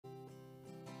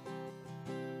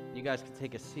you guys could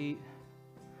take a seat.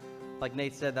 Like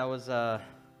Nate said, that was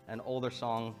an older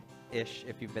song-ish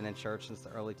if you've been in church since the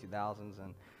early 2000s.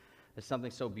 And there's something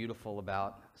so beautiful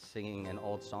about singing an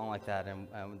old song like that and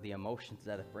the emotions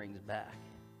that it brings back.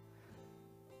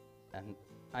 And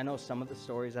I know some of the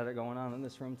stories that are going on in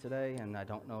this room today, and I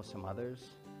don't know some others.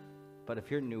 But if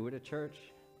you're newer to church,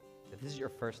 if this is your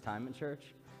first time in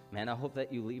church, man, I hope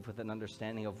that you leave with an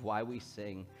understanding of why we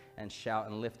sing and shout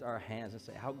and lift our hands and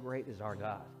say, how great is our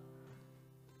God?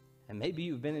 And maybe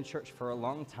you've been in church for a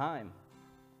long time,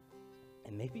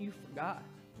 and maybe you forgot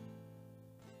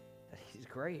that he's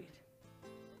great.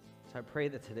 So I pray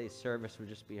that today's service would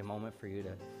just be a moment for you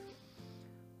to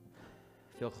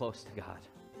feel close to God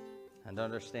and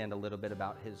understand a little bit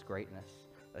about his greatness,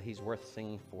 that he's worth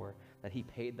singing for, that he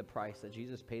paid the price, that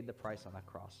Jesus paid the price on that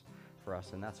cross for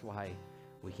us, and that's why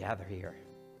we gather here.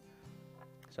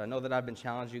 So I know that I've been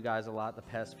challenging you guys a lot the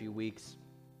past few weeks,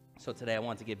 so today I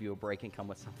want to give you a break and come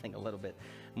with something a little bit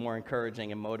more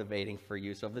encouraging and motivating for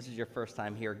you. So if this is your first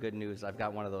time here, good news, I've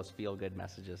got one of those feel-good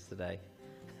messages today.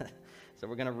 So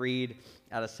we're going to read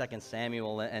out of 2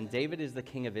 Samuel, and David is the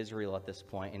king of Israel at this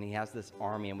point, and he has this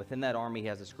army, and within that army he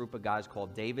has this group of guys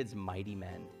called David's mighty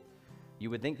men. You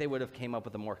would think they would have came up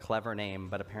with a more clever name,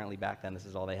 but apparently back then this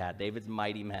is all they had, David's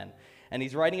mighty men. And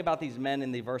he's writing about these men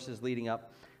in the verses leading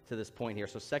up to this point here.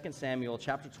 So 2 Samuel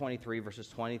chapter 23, verses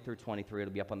 20 through 23,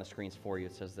 it'll be up on the screens for you.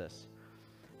 It says this: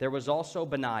 There was also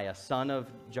Benaiah, son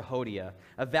of Jehoiada,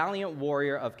 a valiant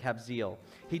warrior of Kabzeel.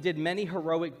 He did many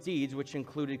heroic deeds, which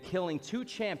included killing 2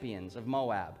 champions of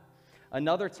Moab.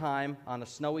 Another time, on a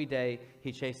snowy day,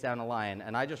 he chased down a lion.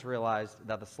 And I just realized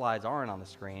that the slides aren't on the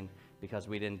screen because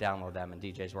we didn't download them, and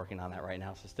DJ's working on that right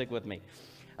now, so stick with me.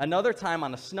 Another time,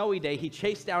 on a snowy day, he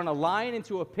chased down a lion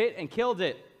into a pit and killed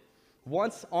it.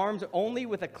 Once armed only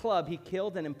with a club, he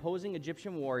killed an imposing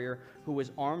Egyptian warrior who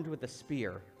was armed with a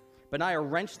spear. Benaiah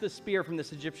wrenched the spear from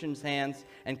this Egyptian's hands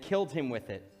and killed him with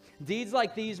it. Deeds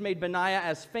like these made Benaiah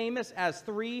as famous as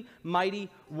 3 mighty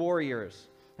warriors.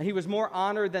 And he was more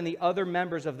honored than the other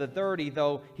members of the 30,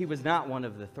 though he was not one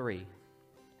of the 3.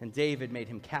 And David made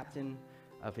him captain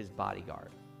of his bodyguard.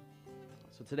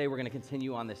 So today we're going to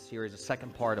continue on this series, the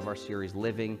second part of our series,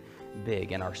 Living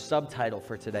Big. And our subtitle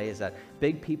for today is that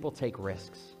Big People Take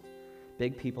Risks.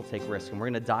 Big people take risks. And we're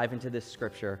going to dive into this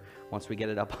scripture once we get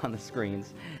it up on the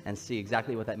screens and see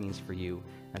exactly what that means for you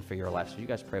and for your life. So you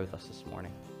guys pray with us this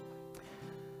morning.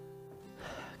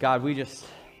 God,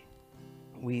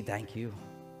 we thank you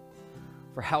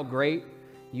for how great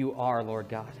you are, Lord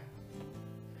God.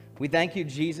 We thank you,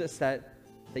 Jesus, that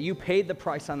you paid the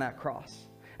price on that cross.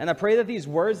 And I pray that these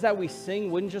words that we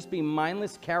sing wouldn't just be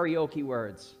mindless karaoke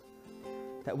words,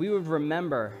 that we would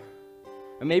remember,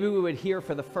 and maybe we would hear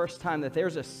for the first time that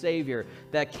there's a Savior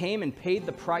that came and paid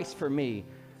the price for me.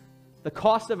 The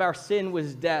cost of our sin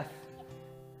was death,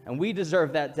 and we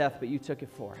deserve that death, but you took it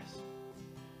for us.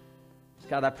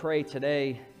 God, I pray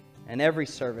today and every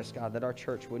service, God, that our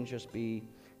church wouldn't just be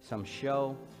some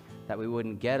show, that we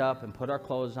wouldn't get up and put our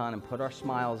clothes on and put our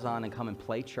smiles on and come and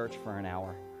play church for an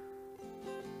hour.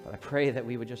 But I pray that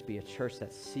we would just be a church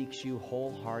that seeks you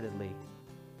wholeheartedly,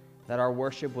 that our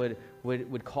worship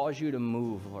would cause you to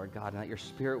move, Lord God, and that your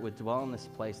Spirit would dwell in this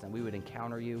place, and we would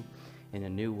encounter you in a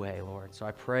new way, Lord. So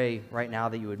I pray right now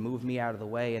that you would move me out of the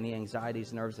way, any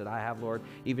anxieties, nerves that I have, Lord,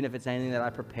 even if it's anything that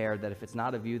I prepared, that if it's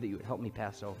not of you, that you would help me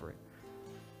pass over it.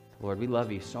 Lord, we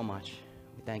love you so much.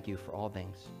 We thank you for all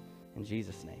things. In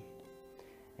Jesus' name,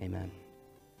 amen.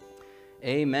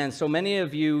 Amen. So many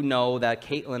of you know that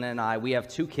Caitlin and I, we have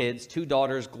 2 kids, 2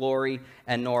 daughters, Glory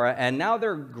and Nora, and now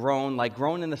they're grown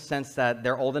in the sense that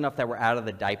they're old enough that we're out of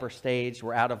the diaper stage.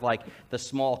 We're out of like the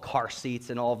small car seats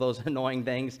and all those annoying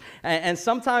things. And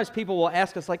sometimes people will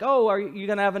ask us like, oh, are you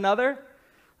going to have another?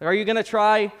 Are you going to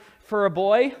try for a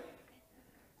boy?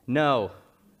 No.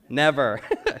 Never.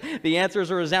 The answer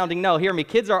is a resounding no. Hear me,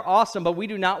 kids are awesome, but we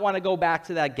do not want to go back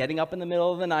to that getting up in the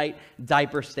middle of the night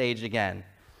diaper stage again.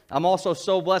 I'm also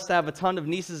so blessed to have a ton of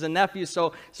nieces and nephews,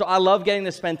 so I love getting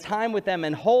to spend time with them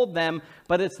and hold them,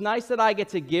 but it's nice that I get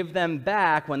to give them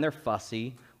back when they're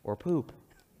fussy or poop.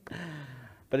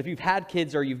 But if you've had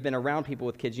kids or you've been around people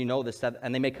with kids, you know this,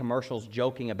 and they make commercials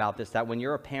joking about this, that when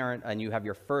you're a parent and you have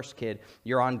your first kid,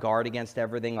 you're on guard against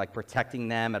everything, like protecting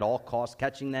them at all costs,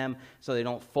 catching them so they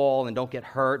don't fall and don't get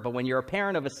hurt. But when you're a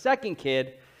parent of a second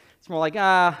kid, it's more like,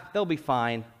 they'll be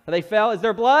fine. They fell? Is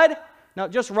there blood? No,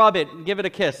 just rub it and give it a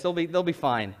kiss. They'll be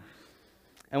fine.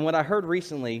 And what I heard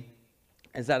recently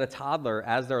is that a toddler,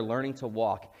 as they're learning to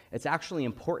walk, it's actually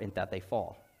important that they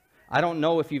fall. I don't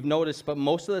know if you've noticed, but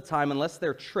most of the time, unless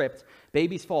they're tripped,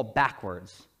 babies fall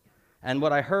backwards. And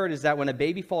what I heard is that when a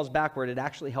baby falls backward, it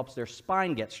actually helps their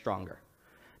spine get stronger.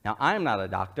 Now, I am not a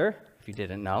doctor, if you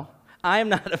didn't know. I am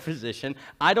not a physician.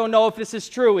 I don't know if this is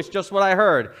true. It's just what I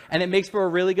heard. And it makes for a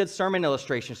really good sermon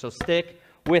illustration, so stick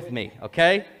with me,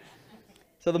 okay?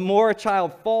 So the more a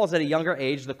child falls at a younger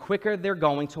age, the quicker they're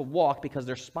going to walk because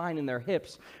their spine and their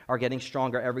hips are getting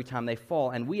stronger every time they fall.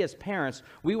 And we as parents,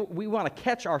 we want to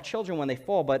catch our children when they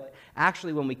fall, but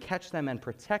actually when we catch them and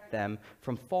protect them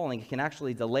from falling, it can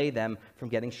actually delay them from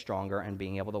getting stronger and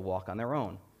being able to walk on their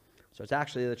own. So it's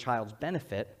actually the child's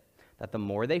benefit that the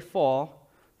more they fall,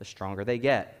 the stronger they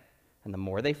get. And the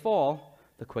more they fall,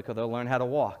 the quicker they'll learn how to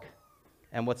walk.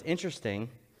 And what's interesting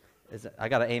is, I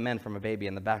got an amen from a baby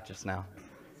in the back just now.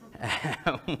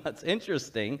 What's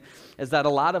interesting is that a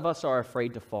lot of us are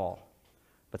afraid to fall.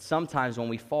 But sometimes when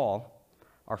we fall,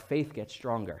 our faith gets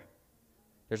stronger.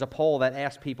 There's a poll that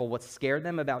asked people what scared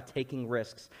them about taking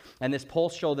risks. And this poll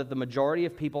showed that the majority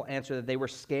of people answered that they were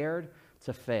scared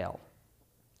to fail.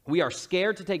 We are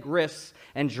scared to take risks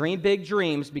and dream big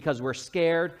dreams because we're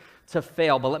scared to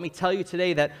fail. But let me tell you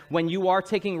today that when you are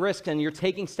taking risks and you're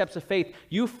taking steps of faith,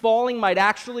 you falling might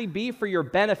actually be for your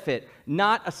benefit,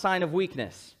 not a sign of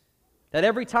weakness. That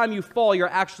every time you fall, you're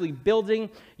actually building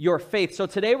your faith. So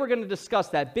today we're going to discuss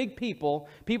that big people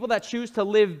that choose to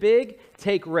live big,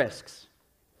 take risks.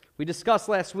 We discussed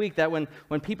last week that when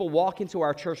people walk into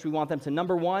our church, we want them to,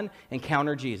 number one,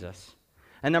 encounter Jesus.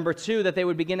 And number two, that they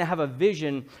would begin to have a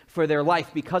vision for their life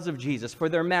because of Jesus, for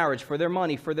their marriage, for their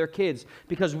money, for their kids.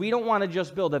 Because we don't want to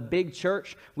just build a big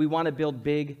church, we want to build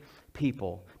big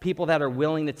people. People that are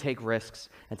willing to take risks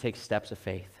and take steps of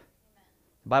faith.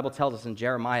 The Bible tells us in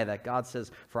Jeremiah that God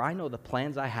says, "For I know the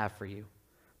plans I have for you,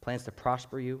 plans to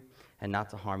prosper you and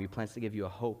not to harm you, plans to give you a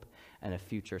hope and a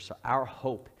future." So our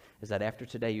hope is that after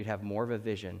today you'd have more of a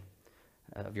vision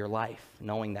of your life,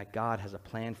 knowing that God has a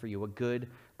plan for you, a good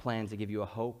plan to give you a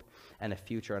hope and a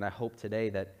future. And I hope today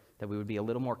that we would be a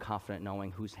little more confident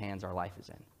knowing whose hands our life is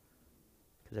in.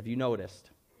 Because have you noticed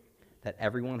that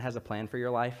everyone has a plan for your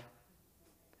life?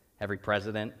 Every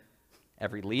president,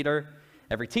 every leader,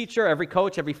 every teacher, every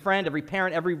coach, every friend, every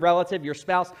parent, every relative, your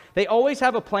spouse, they always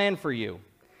have a plan for you.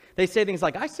 They say things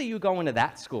like, "I see you going to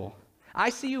that school. I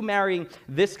see you marrying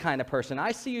this kind of person.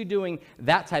 I see you doing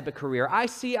that type of career. I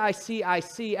see.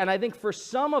 And I think for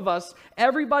some of us,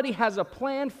 everybody has a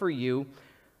plan for you,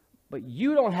 but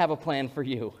you don't have a plan for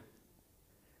you.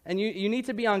 And you need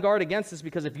to be on guard against this,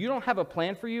 because if you don't have a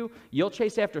plan for you, you'll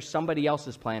chase after somebody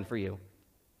else's plan for you.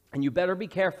 And you better be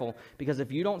careful, because if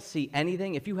you don't see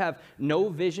anything, if you have no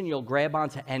vision, you'll grab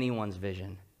onto anyone's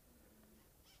vision.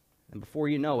 And before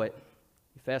you know it,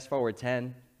 you fast forward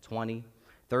 10, 20,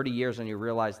 30 years and you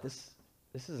realize this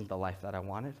isn't the life that I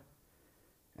wanted.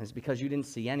 And it's because you didn't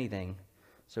see anything,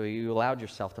 so you allowed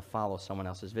yourself to follow someone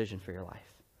else's vision for your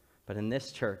life. But in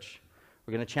this church,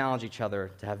 we're going to challenge each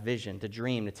other to have vision, to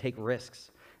dream, to take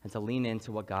risks, and to lean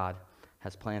into what God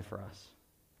has planned for us.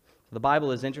 The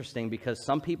Bible is interesting because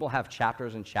some people have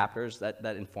chapters and chapters that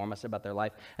inform us about their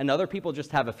life, and other people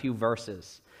just have a few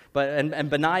verses. And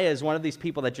Benaiah is one of these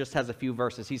people that just has a few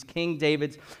verses. He's King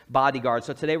David's bodyguard.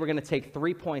 So today we're going to take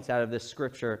 3 points out of this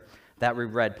scripture that we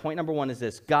read. Point number 1 is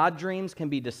this: God dreams can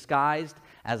be disguised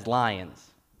as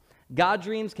lions. God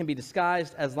dreams can be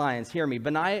disguised as lions. Hear me.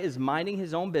 Benaiah is minding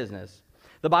his own business.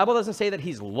 The Bible doesn't say that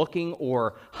he's looking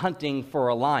or hunting for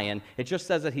a lion. It just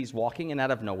says that he's walking, and out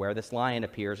of nowhere, this lion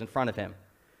appears in front of him.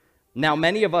 Now,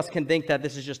 many of us can think that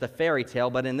this is just a fairy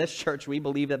tale, but in this church, we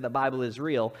believe that the Bible is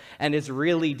real and is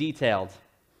really detailed.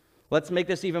 Let's make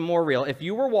this even more real. If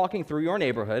you were walking through your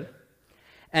neighborhood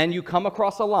and you come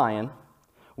across a lion,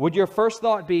 would your first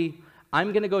thought be,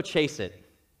 "I'm going to go chase it"?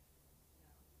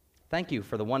 Thank you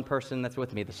for the one person that's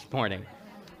with me this morning.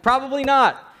 Probably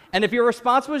not. And if your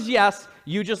response was yes,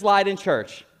 you just lied in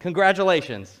church.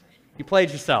 Congratulations. You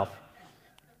played yourself.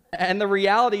 And the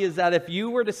reality is that if you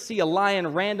were to see a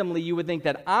lion randomly, you would think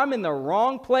that I'm in the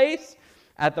wrong place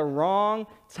at the wrong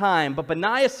time. But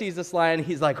Benaiah sees this lion,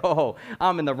 he's like, "Oh,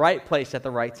 I'm in the right place at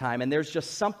the right time." And there's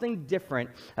just something different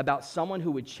about someone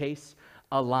who would chase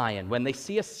a lion. When they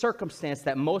see a circumstance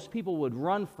that most people would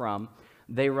run from,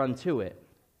 they run to it.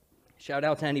 Shout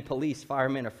out to any police,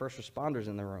 firemen, or first responders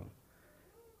in the room.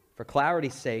 For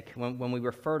clarity's sake, when we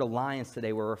refer to lions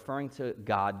today, we're referring to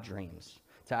God dreams,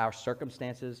 to our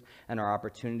circumstances and our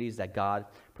opportunities that God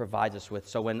provides us with.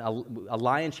 So when a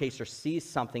lion chaser sees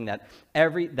something that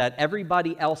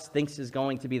everybody else thinks is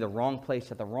going to be the wrong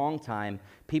place at the wrong time,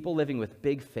 people living with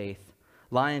big faith,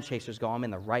 lion chasers go, "I'm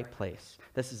in the right place.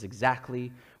 This is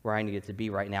exactly where I needed to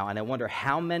be right now." And I wonder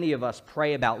how many of us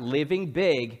pray about living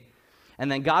big,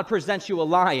 and then God presents you a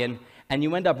lion, and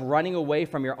you end up running away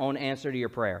from your own answer to your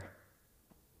prayer.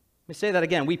 me say that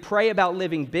again. We pray about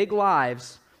living big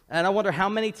lives, and I wonder how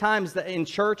many times that in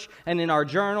church and in our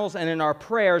journals and in our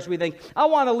prayers we think, I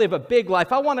want to live a big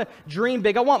life. I want to dream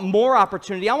big. I want more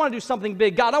opportunity. I want to do something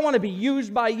big. God, I want to be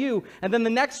used by you. And then the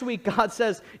next week God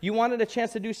says, you wanted a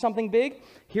chance to do something big?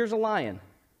 Here's a lion.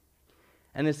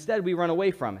 And instead we run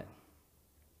away from it.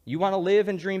 You want to live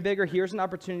and dream bigger? Here's an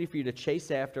opportunity for you to chase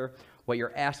after what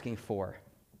you're asking for.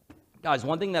 Guys,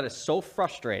 one thing that is so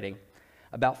frustrating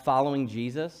about following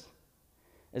Jesus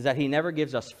is that he never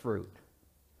gives us fruit.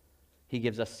 He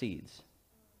gives us seeds.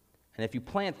 And if you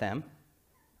plant them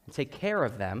and take care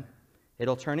of them,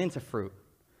 it'll turn into fruit.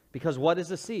 Because what is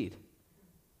a seed?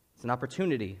 It's an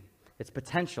opportunity. It's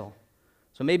potential.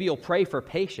 So maybe you'll pray for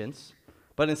patience,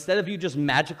 but instead of you just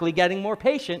magically getting more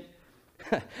patient,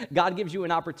 God gives you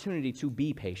an opportunity to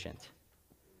be patient.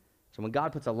 So when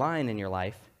God puts a lion in your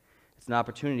life, it's an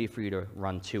opportunity for you to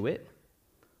run to it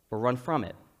or run from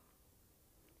it.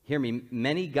 Hear me,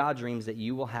 many God dreams that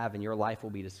you will have in your life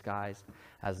will be disguised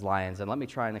as lions. And let me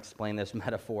try and explain this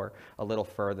metaphor a little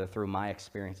further through my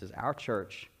experiences. Our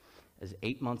church is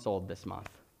 8 months old this month.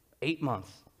 8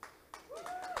 months.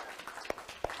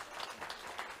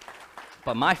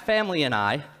 But my family and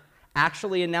I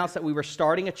actually announced that we were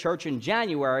starting a church in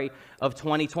January of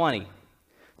 2020.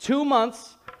 2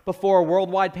 months before a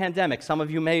worldwide pandemic. Some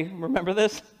of you may remember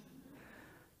this.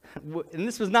 And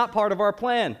this was not part of our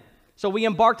plan. So we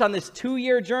embarked on this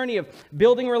 2-year journey of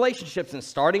building relationships and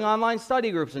starting online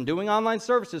study groups and doing online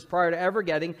services prior to ever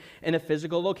getting in a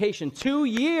physical location. 2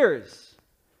 years.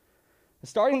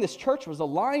 Starting this church was a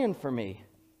lion for me.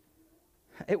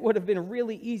 It would have been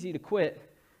really easy to quit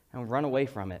and run away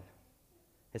from it.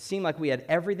 It seemed like we had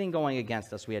everything going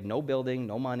against us. We had no building,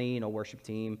 no money, no worship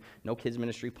team, no kids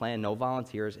ministry plan, no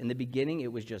volunteers. In the beginning,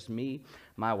 it was just me,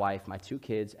 my wife, my 2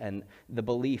 kids, and the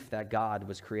belief that God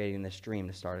was creating this dream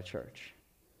to start a church.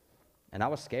 And I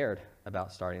was scared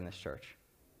about starting this church.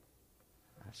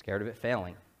 I was scared of it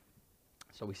failing.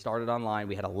 So we started online.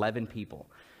 We had 11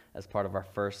 people as part of our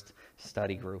first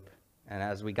study group. And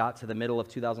as we got to the middle of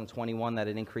 2021, that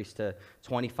had increased to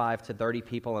 25 to 30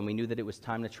 people, and we knew that it was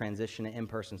time to transition to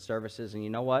in-person services. And you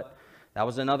know what? That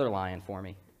was another lion for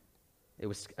me. I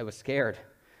was scared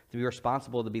to be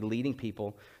responsible, to be leading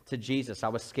people to Jesus. I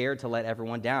was scared to let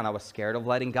everyone down. I was scared of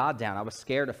letting God down. I was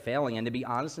scared of failing. And to be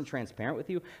honest and transparent with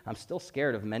you, I'm still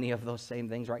scared of many of those same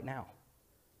things right now.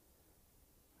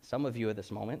 Some of you at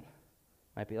this moment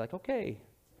might be like, okay,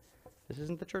 this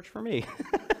isn't the church for me.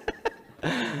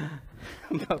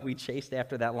 But we chased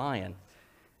after that lion,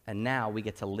 and now we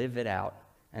get to live it out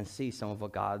and see some of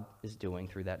what God is doing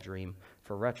through that dream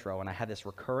for Retro. And I had this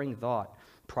recurring thought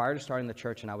prior to starting the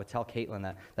church, and I would tell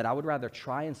Caitlin that I would rather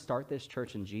try and start this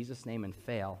church in Jesus' name and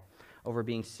fail over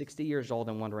being 60 years old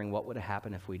and wondering what would have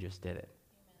happened if we just did it.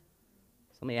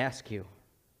 So let me ask you,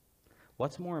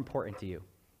 what's more important to you,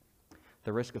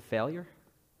 the risk of failure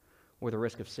or the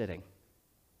risk of sitting?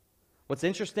 What's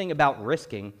interesting about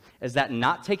risking is that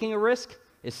not taking a risk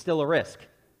is still a risk.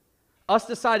 Us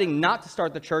deciding not to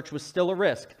start the church was still a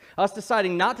risk. Us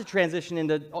deciding not to transition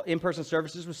into in-person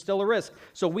services was still a risk.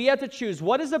 So we had to choose,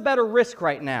 what is a better risk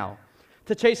right now?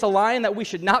 To chase a lion that we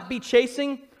should not be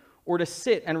chasing, or to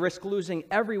sit and risk losing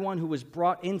everyone who was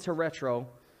brought into Retro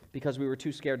because we were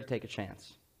too scared to take a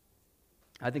chance?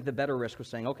 I think the better risk was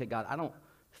saying, okay, God, I don't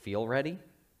feel ready.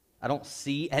 I don't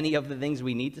see any of the things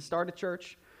we need to start a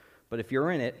church. But if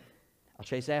you're in it, I'll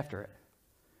chase after it.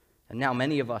 And now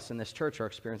many of us in this church are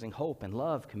experiencing hope and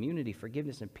love, community,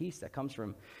 forgiveness, and peace that comes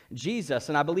from Jesus.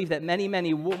 And I believe that many,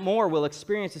 many more will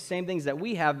experience the same things that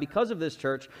we have because of this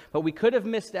church, but we could have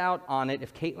missed out on it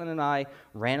if Caitlin and I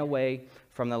ran away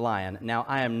from the lion. Now,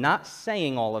 I am not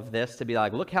saying all of this to be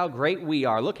like, look how great we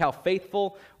are, look how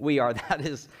faithful we are. That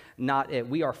is not it.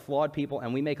 We are flawed people,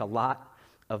 and we make a lot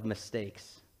of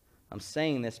mistakes. I'm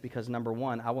saying this because, number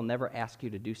one, I will never ask you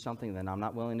to do something that I'm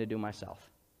not willing to do myself.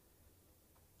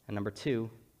 And number two,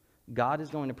 God is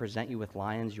going to present you with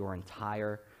lions your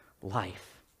entire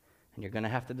life. And you're going to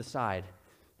have to decide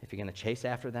if you're going to chase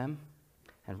after them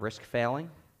and risk failing,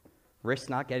 risk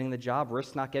not getting the job,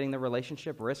 risk not getting the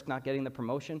relationship, risk not getting the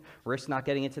promotion, risk not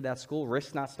getting into that school,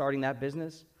 risk not starting that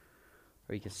business.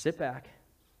 Or you can sit back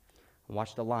and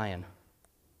watch the lion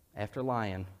after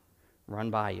lion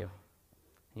run by you.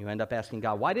 You end up asking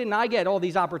God, why didn't I get all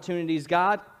these opportunities,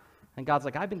 God? And God's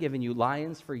like, I've been giving you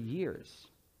lions for years.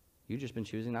 You've just been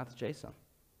choosing not to chase them.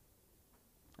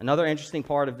 Another interesting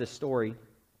part of this story,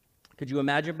 could you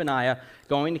imagine Benaiah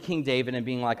going to King David and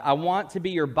being like, I want to be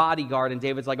your bodyguard? And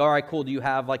David's like, all right, cool. Do you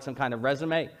have like some kind of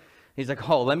resume? He's like,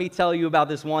 oh, let me tell you about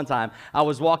this one time. I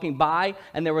was walking by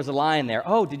and there was a lion there.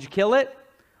 Oh, did you kill it?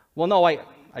 Well, no, I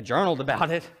journaled about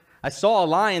it. I saw a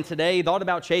lion today, thought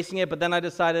about chasing it, but then I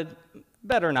decided,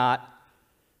 better not.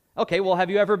 Okay, well, have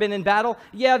you ever been in battle?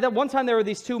 Yeah, that one time there were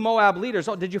these two Moab leaders.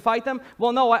 Oh, did you fight them?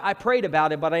 Well, no, I prayed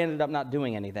about it, but I ended up not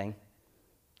doing anything.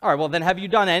 All right, well, then have you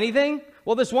done anything?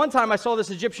 Well, this one time I saw this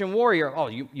Egyptian warrior. Oh,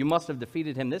 you must have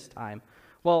defeated him this time.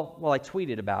 Well, I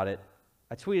tweeted about it.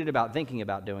 I tweeted about thinking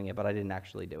about doing it, but I didn't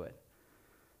actually do it.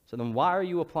 So then why are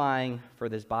you applying for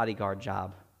this bodyguard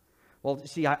job? Well,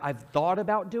 see, I've thought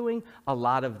about doing a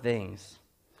lot of things.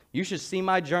 You should see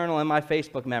my journal and my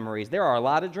Facebook memories. There are a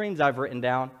lot of dreams I've written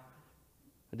down.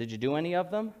 But did you do any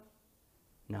of them?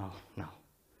 No.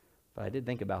 But I did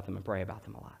think about them and pray about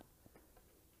them a lot.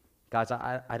 Guys,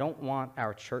 I don't want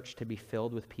our church to be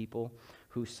filled with people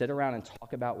who sit around and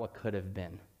talk about what could have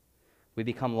been. We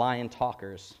become lion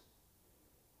talkers.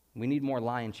 We need more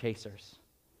lion chasers.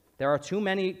 There are too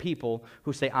many people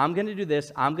who say, I'm going to do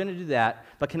this, I'm going to do that.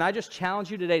 But can I just challenge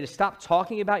you today to stop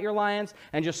talking about your lions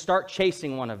and just start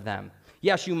chasing one of them?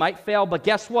 Yes, you might fail, but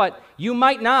guess what? You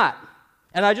might not.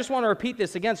 And I just want to repeat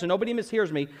this again so nobody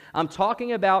mishears me. I'm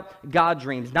talking about God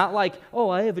dreams, not like, oh,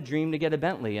 I have a dream to get a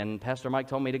Bentley, and Pastor Mike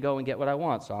told me to go and get what I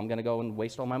want, so I'm going to go and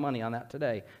waste all my money on that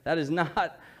today. That is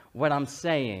not what I'm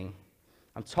saying.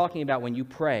 I'm talking about when you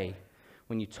pray,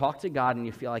 when you talk to God and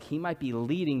you feel like He might be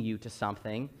leading you to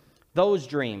something, those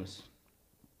dreams.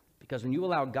 Because when you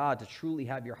allow God to truly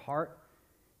have your heart,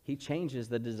 He changes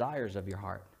the desires of your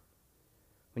heart.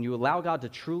 When you allow God to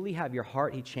truly have your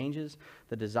heart, He changes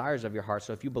the desires of your heart.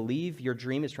 So if you believe your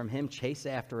dream is from Him, chase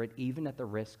after it, even at the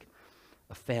risk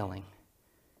of failing.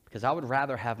 Because I would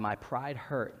rather have my pride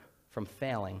hurt from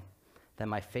failing than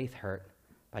my faith hurt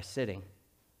by sitting.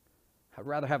 I'd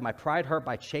rather have my pride hurt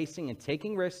by chasing and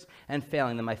taking risks and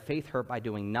failing than my faith hurt by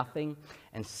doing nothing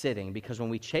and sitting. Because when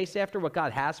we chase after what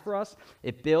God has for us,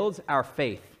 it builds our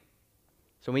faith.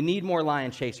 So we need more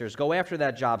lion chasers. Go after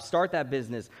that job. Start that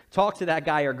business. Talk to that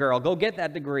guy or girl. Go get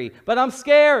that degree. But I'm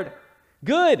scared.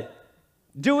 Good.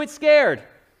 Do it scared.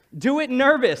 Do it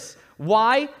nervous.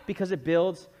 Why? Because it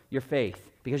builds your faith.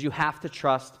 Because you have to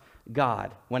trust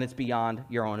God when it's beyond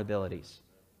your own abilities.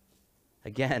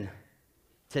 Again,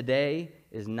 today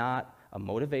is not a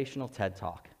motivational TED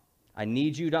Talk. I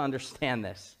need you to understand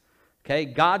this. Okay?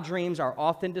 God dreams are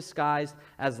often disguised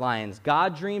as lions.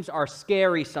 God dreams are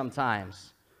scary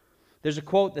sometimes. There's a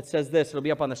quote that says this. It'll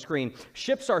be up on the screen.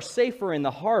 Ships are safer in the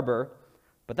harbor,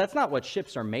 but that's not what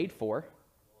ships are made for.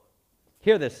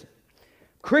 Hear this.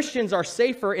 Christians are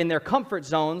safer in their comfort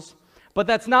zones, but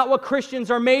that's not what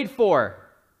Christians are made for.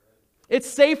 It's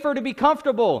safer to be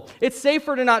comfortable. It's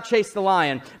safer to not chase the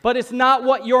lion, but it's not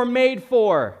what you're made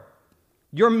for.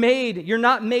 You're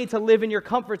not made to live in your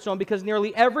comfort zone, because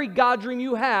nearly every God dream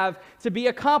you have to be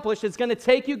accomplished, it's going to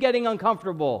take you getting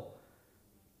uncomfortable.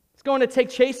 It's going to take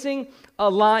chasing a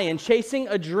lion, chasing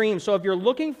a dream. So if you're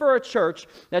looking for a church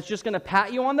that's just going to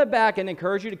pat you on the back and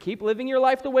encourage you to keep living your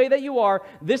life the way that you are,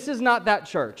 this is not that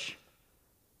church.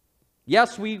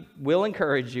 Yes, we will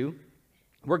encourage you.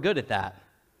 We're good at that.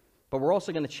 But we're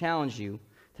also going to challenge you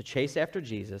to chase after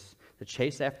Jesus, to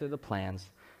chase after the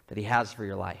plans that He has for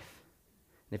your life.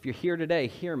 And if you're here today,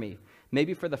 hear me.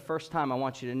 Maybe for the first time, I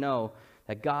want you to know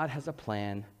that God has a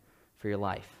plan for your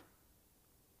life.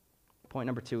 Point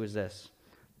number 2 is this.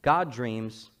 God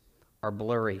dreams are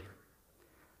blurry.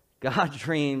 God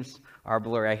dreams are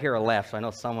blurry. I hear a laugh, so I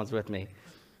know someone's with me.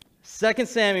 2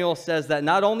 Samuel says that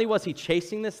not only was he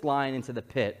chasing this lion into the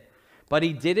pit, but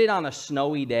he did it on a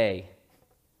snowy day.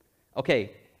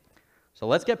 Okay, so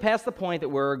let's get past the point that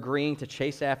we're agreeing to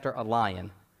chase after a lion.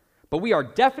 But we are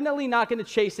definitely not going to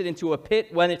chase it into a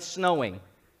pit when it's snowing.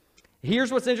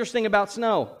 Here's what's interesting about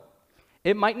snow.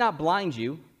 It might not blind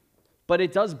you, but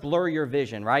it does blur your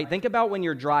vision, right? Think about when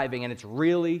you're driving and it's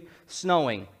really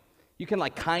snowing. You can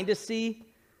kind of see,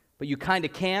 but you kind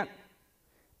of can't.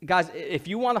 Guys, if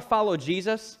you want to follow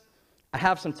Jesus, I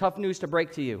have some tough news to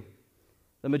break to you.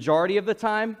 The majority of the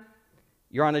time,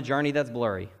 you're on a journey that's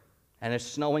blurry, and it's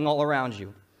snowing all around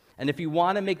you. And if you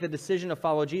want to make the decision to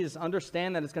follow Jesus,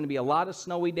 understand that it's going to be a lot of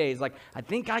snowy days. I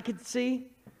think I could see.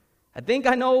 I think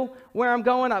I know where I'm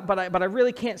going, but I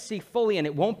really can't see fully, and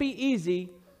it won't be easy,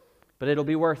 but it'll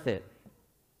be worth it.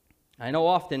 I know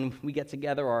often we get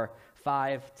together our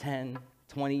 5, 10,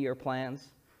 20-year plans,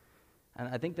 and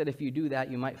I think that if you do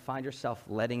that, you might find yourself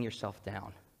letting yourself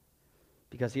down.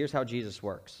 Because here's how Jesus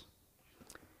works.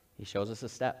 He shows us a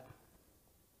step,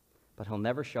 but He'll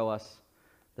never show us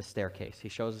the staircase. He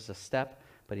shows us a step,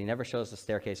 but He never shows the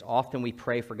staircase. Often we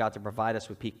pray for God to provide us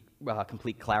with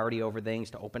complete clarity over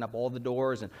things, to open up all the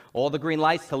doors and all the green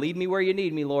lights, to lead me where you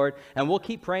need me, Lord. And we'll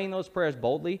keep praying those prayers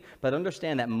boldly, but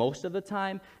understand that most of the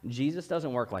time, Jesus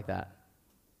doesn't work like that.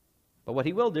 But what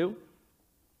He will do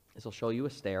is he'll show you a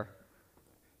stair.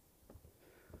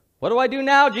 What do I do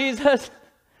now, Jesus?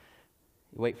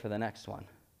 You wait for the next one.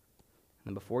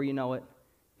 And before you know it,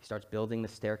 he starts building the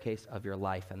staircase of your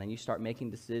life. And then you start making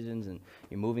decisions and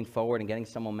you're moving forward and getting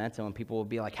some momentum. And people will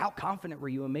be like, how confident were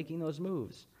you in making those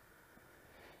moves?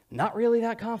 Not really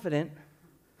that confident.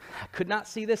 I could not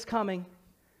see this coming.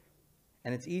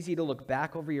 And it's easy to look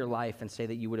back over your life and say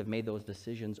that you would have made those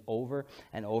decisions over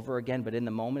and over again. But in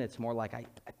the moment, it's more like, I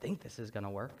think this is going to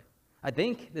work. I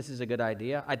think this is a good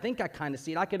idea. I think I kind of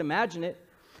see it. I could imagine it.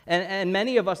 And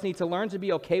many of us need to learn to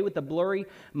be okay with the blurry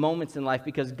moments in life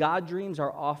because God dreams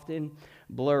are often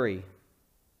blurry.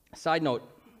 Side note,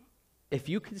 if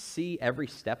you could see every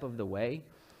step of the way,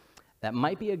 that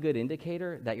might be a good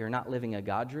indicator that you're not living a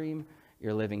God dream,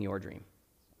 you're living your dream.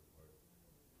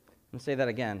 I'm going to say that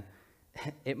again.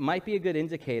 It might be a good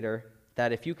indicator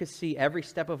that if you could see every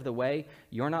step of the way,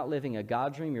 you're not living a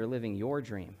God dream, you're living your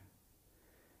dream.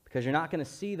 Because you're not going to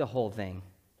see the whole thing.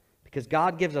 Because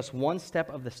God gives us one step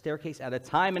of the staircase at a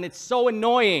time, and it's so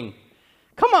annoying.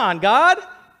 Come on, God.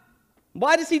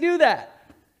 Why does he do that?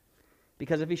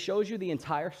 Because if he shows you the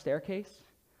entire staircase,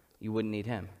 you wouldn't need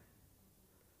him.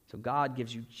 So God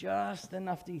gives you just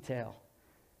enough detail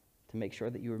to make sure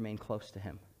that you remain close to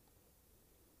him.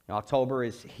 Now, October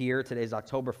is here. Today's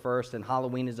October 1st, and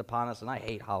Halloween is upon us. And I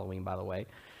hate Halloween, by the way.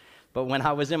 But when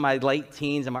I was in my late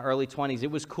teens and my early 20s,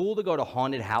 it was cool to go to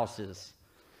haunted houses.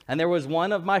 And there was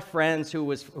one of my friends it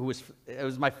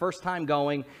was my first time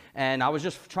going, and I was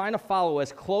just trying to follow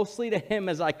as closely to him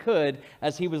as I could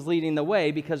as he was leading the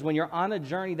way, because when you're on a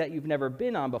journey that you've never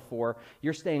been on before,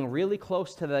 you're staying really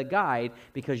close to the guide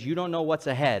because you don't know what's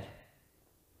ahead.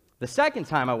 The second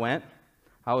time I went,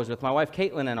 I was with my wife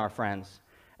Caitlin and our friends,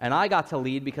 and I got to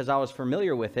lead because I was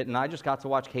familiar with it, and I just got to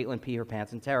watch Caitlin pee her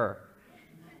pants in terror.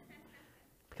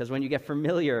 Because when you get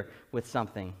familiar with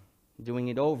something, doing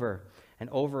it over and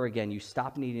over again, you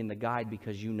stop needing the guide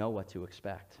because you know what to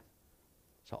expect.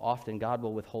 So often God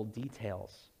will withhold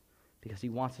details because he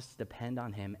wants us to depend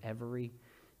on him every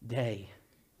day.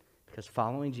 Because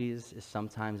following Jesus is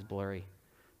sometimes blurry.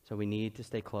 So we need to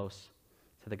stay close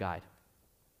to the guide.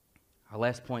 Our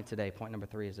last point today, point number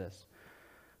 3, is this.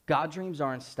 God dreams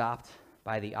aren't stopped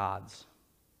by the odds.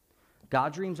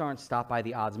 God dreams aren't stopped by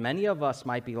the odds. Many of us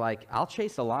might be like, I'll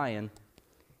chase a lion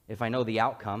if I know the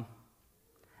outcome.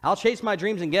 I'll chase my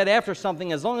dreams and get after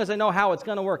something as long as I know how it's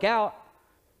going to work out.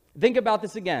 Think about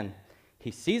this again. He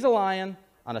sees a lion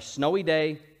on a snowy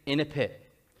day in a pit.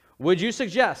 Would you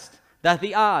suggest that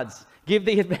the odds give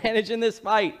the advantage in this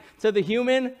fight to the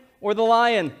human or the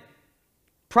lion?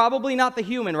 Probably not the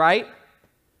human, right?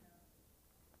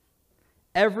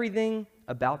 Everything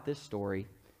about this story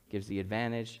gives the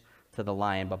advantage to the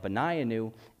lion. But Benaiah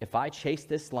knew if I chased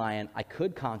this lion, I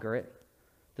could conquer it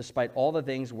despite all the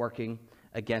things working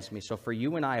against me. So for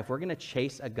you and I, if we're going to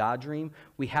chase a God dream,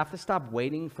 we have to stop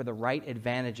waiting for the right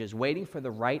advantages, waiting for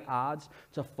the right odds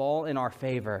to fall in our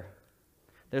favor.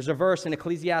 There's a verse in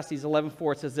Ecclesiastes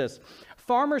 11:4. It says this,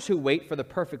 farmers who wait for the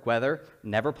perfect weather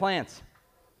never plant.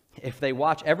 If they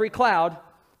watch every cloud,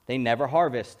 they never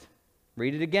harvest.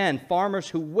 Read it again. Farmers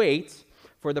who wait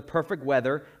for the perfect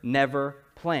weather never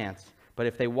plant. But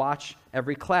if they watch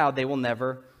every cloud, they will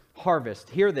never harvest.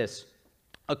 Hear this.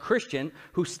 A Christian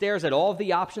who stares at all of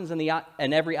the options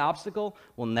and every obstacle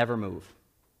will never move.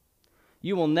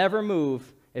 You will never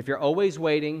move if you're always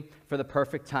waiting for the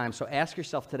perfect time. So ask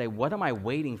yourself today, what am I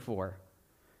waiting for?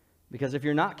 Because if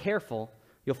you're not careful,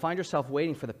 you'll find yourself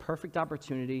waiting for the perfect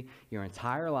opportunity your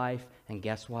entire life, and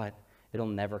guess what? It'll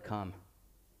never come.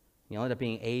 You'll end up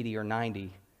being 80 or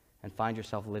 90 and find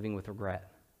yourself living with regret.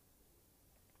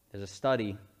 There's a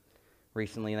study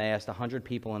recently, and they asked 100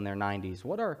 people in their 90s,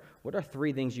 what are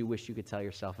 3 things you wish you could tell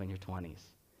yourself in your 20s?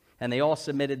 And they all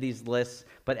submitted these lists,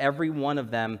 but every one of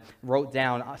them wrote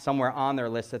down somewhere on their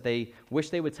list that they wish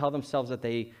they would tell themselves that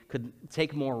they could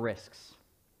take more risks.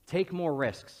 Take more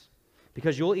risks.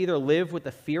 Because you'll either live with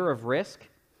the fear of risk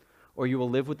or you will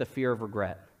live with the fear of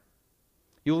regret.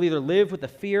 You'll either live with the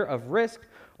fear of risk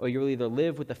or you'll either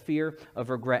live with the fear of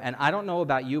regret. And I don't know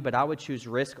about you, but I would choose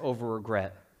risk over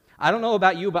regret. I don't know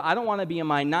about you, but I don't want to be in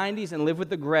my 90s and live with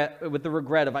the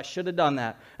regret of I should have done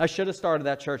that. I should have started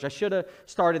that church. I should have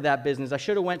started that business. I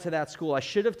should have went to that school. I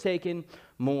should have taken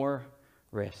more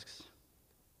risks.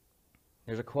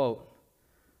 There's a quote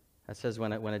that says,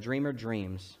 when a dreamer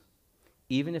dreams,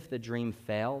 even if the dream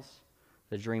fails,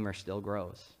 the dreamer still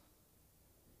grows.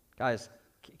 Guys,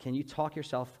 can you talk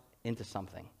yourself into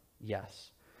something? Yes.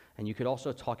 And you could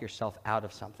also talk yourself out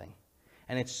of something.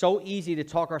 And it's so easy to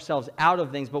talk ourselves out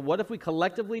of things. But what if we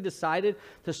collectively decided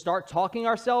to start talking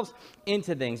ourselves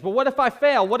into things? But what if I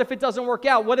fail? What if it doesn't work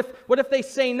out? What if they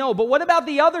say no? But what about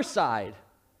the other side?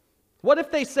 What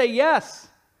if they say yes?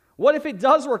 What if it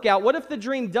does work out? What if the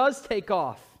dream does take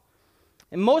off?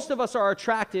 And most of us are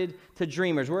attracted to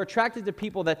dreamers. We're attracted to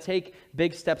people that take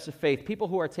big steps of faith, people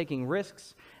who are taking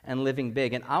risks and living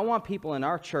big. And I want people in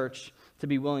our church to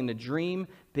be willing to dream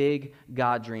big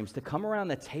God dreams, to come around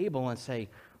the table and say,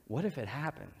 what if it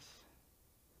happens?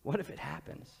 What if it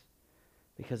happens?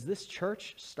 Because this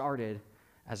church started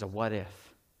as a what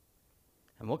if.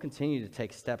 And we'll continue to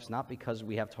take steps, not because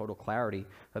we have total clarity,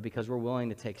 but because we're willing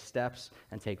to take steps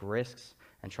and take risks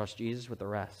and trust Jesus with the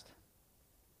rest.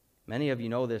 Many of you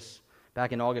know this.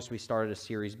 Back in August, we started a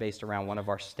series based around one of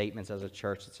our statements as a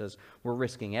church that says, we're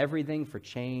risking everything for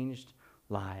changed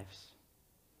lives.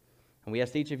 And we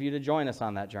asked each of you to join us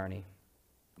on that journey.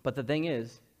 But the thing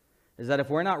is that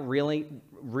if we're not really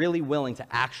willing to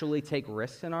actually take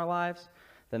risks in our lives,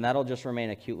 then that'll just remain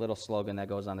a cute little slogan that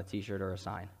goes on a t-shirt or a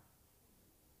sign.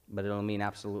 But it'll mean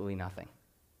absolutely nothing.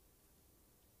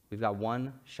 We've got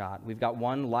one shot. We've got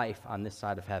one life on this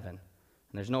side of heaven. And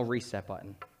there's no reset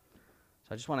button.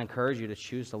 So I just want to encourage you to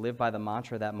choose to live by the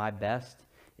mantra that my best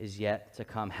is yet to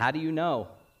come. How do you know?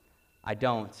 I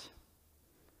don't.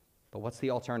 But what's the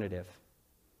alternative?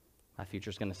 My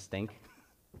future's going to stink.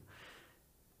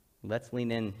 Let's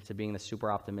lean in to being the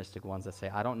super optimistic ones that say,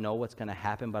 I don't know what's going to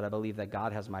happen, but I believe that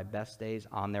God has my best days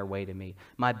on their way to me.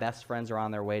 My best friends are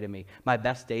on their way to me. My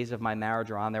best days of my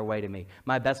marriage are on their way to me.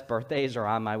 My best birthdays are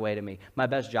on my way to me. My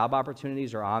best job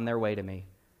opportunities are on their way to me.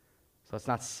 So let's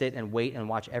not sit and wait and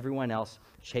watch everyone else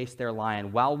chase their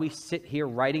lion. While we sit here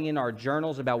writing in our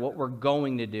journals about what we're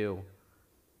going to do,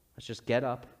 let's just get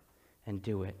up and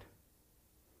do it.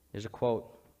 There's a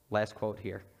quote, last quote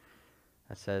here,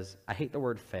 that says, I hate the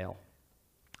word fail.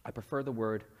 I prefer the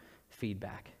word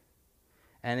feedback.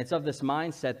 And it's of this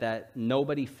mindset that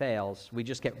nobody fails. We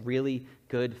just get really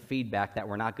good feedback that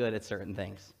we're not good at certain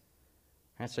things.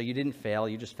 And so you didn't fail.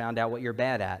 You just found out what you're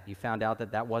bad at. You found out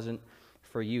that that wasn't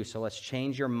for you. So let's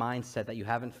change your mindset that you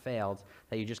haven't failed,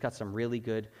 that you just got some really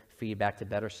good feedback to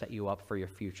better set you up for your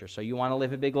future. So you want to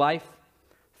live a big life?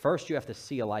 First, you have to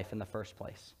see a life in the first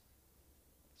place.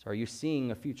 So are you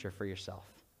seeing a future for yourself?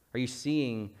 Are you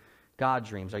seeing God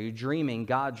dreams? Are you dreaming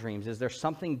God dreams? Is there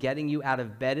something getting you out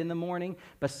of bed in the morning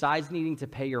besides needing to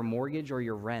pay your mortgage or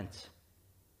your rent?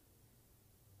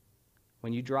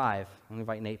 When you drive, I'm going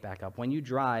to invite Nate back up. When you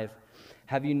drive,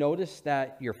 have you noticed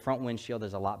that your front windshield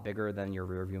is a lot bigger than your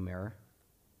rearview mirror?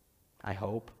 I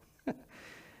hope.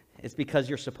 It's because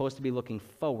you're supposed to be looking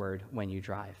forward when you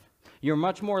drive. You're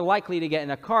much more likely to get in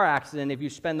a car accident if you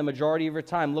spend the majority of your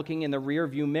time looking in the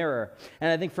rearview mirror.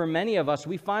 And I think for many of us,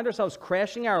 we find ourselves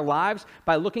crashing our lives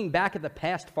by looking back at the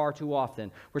past far too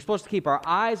often. We're supposed to keep our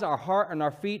eyes, our heart, and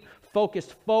our feet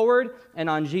focused forward and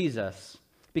on Jesus.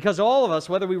 Because all of us,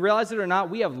 whether we realize it or not,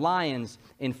 we have lions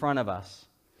in front of us.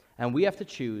 And we have to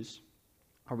choose,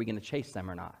 are we going to chase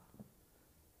them or not?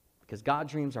 Because God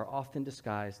dreams are often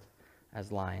disguised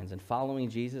as lions. And following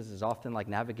Jesus is often like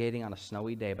navigating on a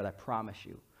snowy day, but I promise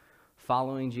you,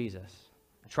 following Jesus,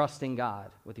 trusting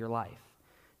God with your life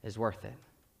is worth it.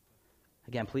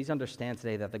 Again, please understand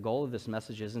today that the goal of this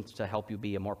message isn't to help you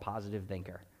be a more positive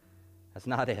thinker. That's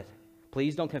not it.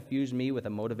 Please don't confuse me with a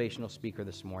motivational speaker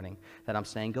this morning that I'm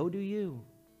saying, go do you.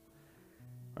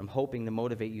 What I'm hoping to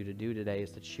motivate you to do today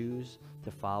is to choose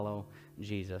to follow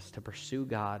Jesus, to pursue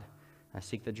God, and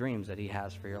seek the dreams that He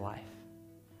has for your life.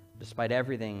 Despite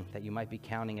everything that you might be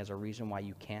counting as a reason why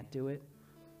you can't do it,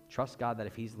 trust God that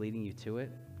if He's leading you to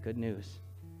it, good news,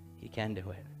 He can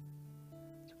do it.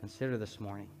 So consider this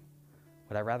morning,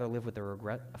 would I rather live with the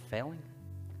regret of failing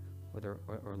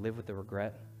or live with the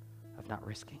regret of not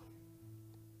risking?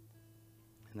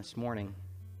 And this morning,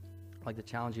 I'd like to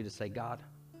challenge you to say, God,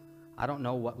 I don't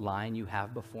know what line you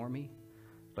have before me,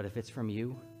 but if it's from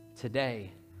you,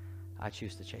 today, I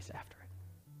choose to chase after it.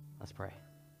 Let's pray.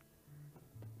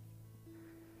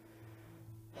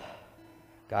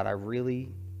 God, I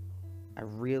really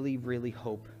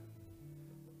hope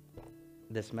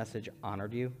this message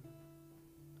honored you.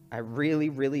 I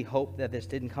really hope that this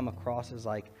didn't come across as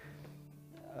like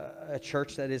a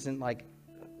church that isn't like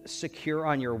secure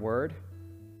on your word.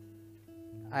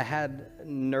 I had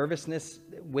nervousness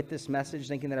with this message,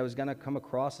 thinking that I was going to come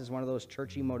across as one of those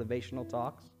churchy motivational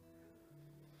talks.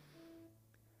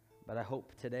 But I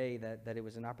hope today that it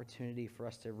was an opportunity for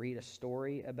us to read a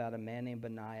story about a man named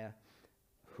Benaiah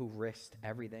who risked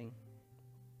everything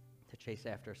to chase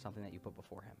after something that you put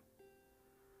before him.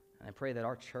 And I pray that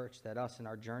our church, that us in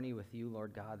our journey with you,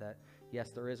 Lord God, that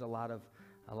yes, there is a lot of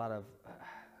a lot of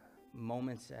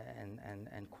moments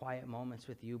and quiet moments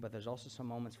with you, but there's also some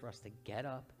moments for us to get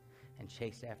up and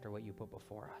chase after what you put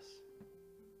before us.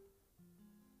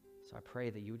 So I pray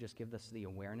that you would just give us the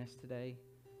awareness today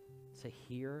to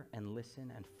hear and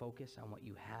listen and focus on what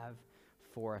you have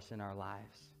for us in our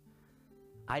lives.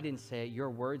 I didn't say it, your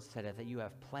words said it, that you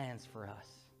have plans for us,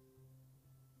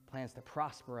 plans to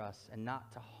prosper us and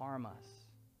not to harm us.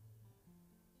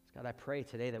 So God, I pray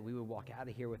today that we would walk out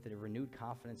of here with a renewed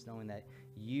confidence, knowing that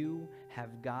you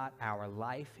have got our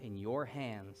life in your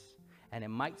hands. And it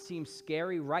might seem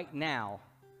scary right now,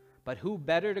 but who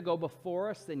better to go before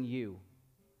us than you?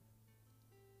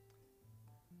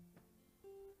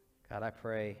 God, I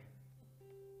pray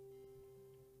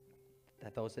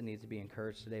that those that need to be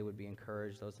encouraged today would be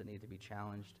encouraged. Those that need to be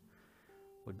challenged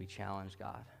would be challenged,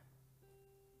 God.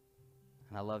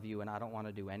 And I love you, and I don't want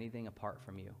to do anything apart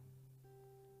from you.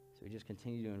 So we just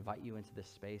continue to invite you into this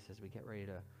space as we get ready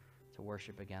to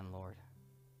worship again, Lord.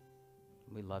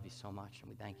 We love you so much, and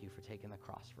we thank you for taking the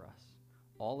cross for us.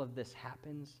 All of this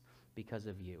happens because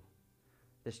of you.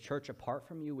 This church apart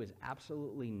from you is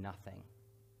absolutely nothing.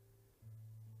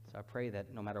 So I pray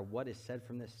that no matter what is said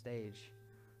from this stage,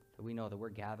 that we know that we're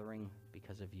gathering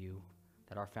because of you,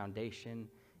 that our foundation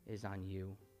is on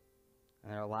you,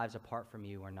 and that our lives apart from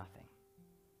you are nothing.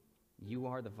 You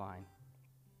are the vine.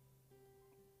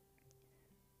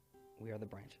 We are the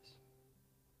branches.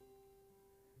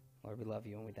 Lord, we love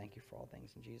you and we thank you for all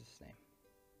things in Jesus' name.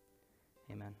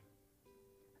 Amen.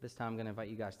 At this time, I'm going to invite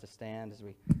you guys to stand as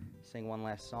we sing one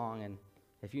last song. And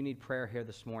if you need prayer here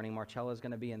this morning, Marcella is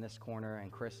going to be in this corner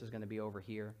and Chris is going to be over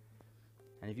here.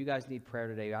 And if you guys need prayer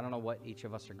today, I don't know what each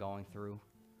of us are going through,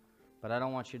 but I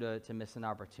don't want you to miss an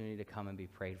opportunity to come and be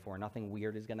prayed for. Nothing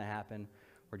weird is going to happen.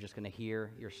 We're just going to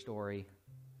hear your story,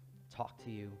 talk to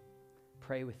you,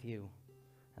 pray with you,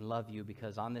 and love you,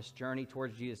 because on this journey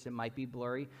towards Jesus, it might be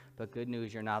blurry, but good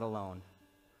news, you're not alone.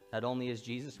 Not only is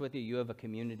Jesus with you, you have a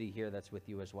community here that's with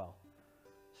you as well.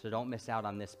 So don't miss out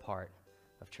on this part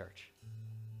of church.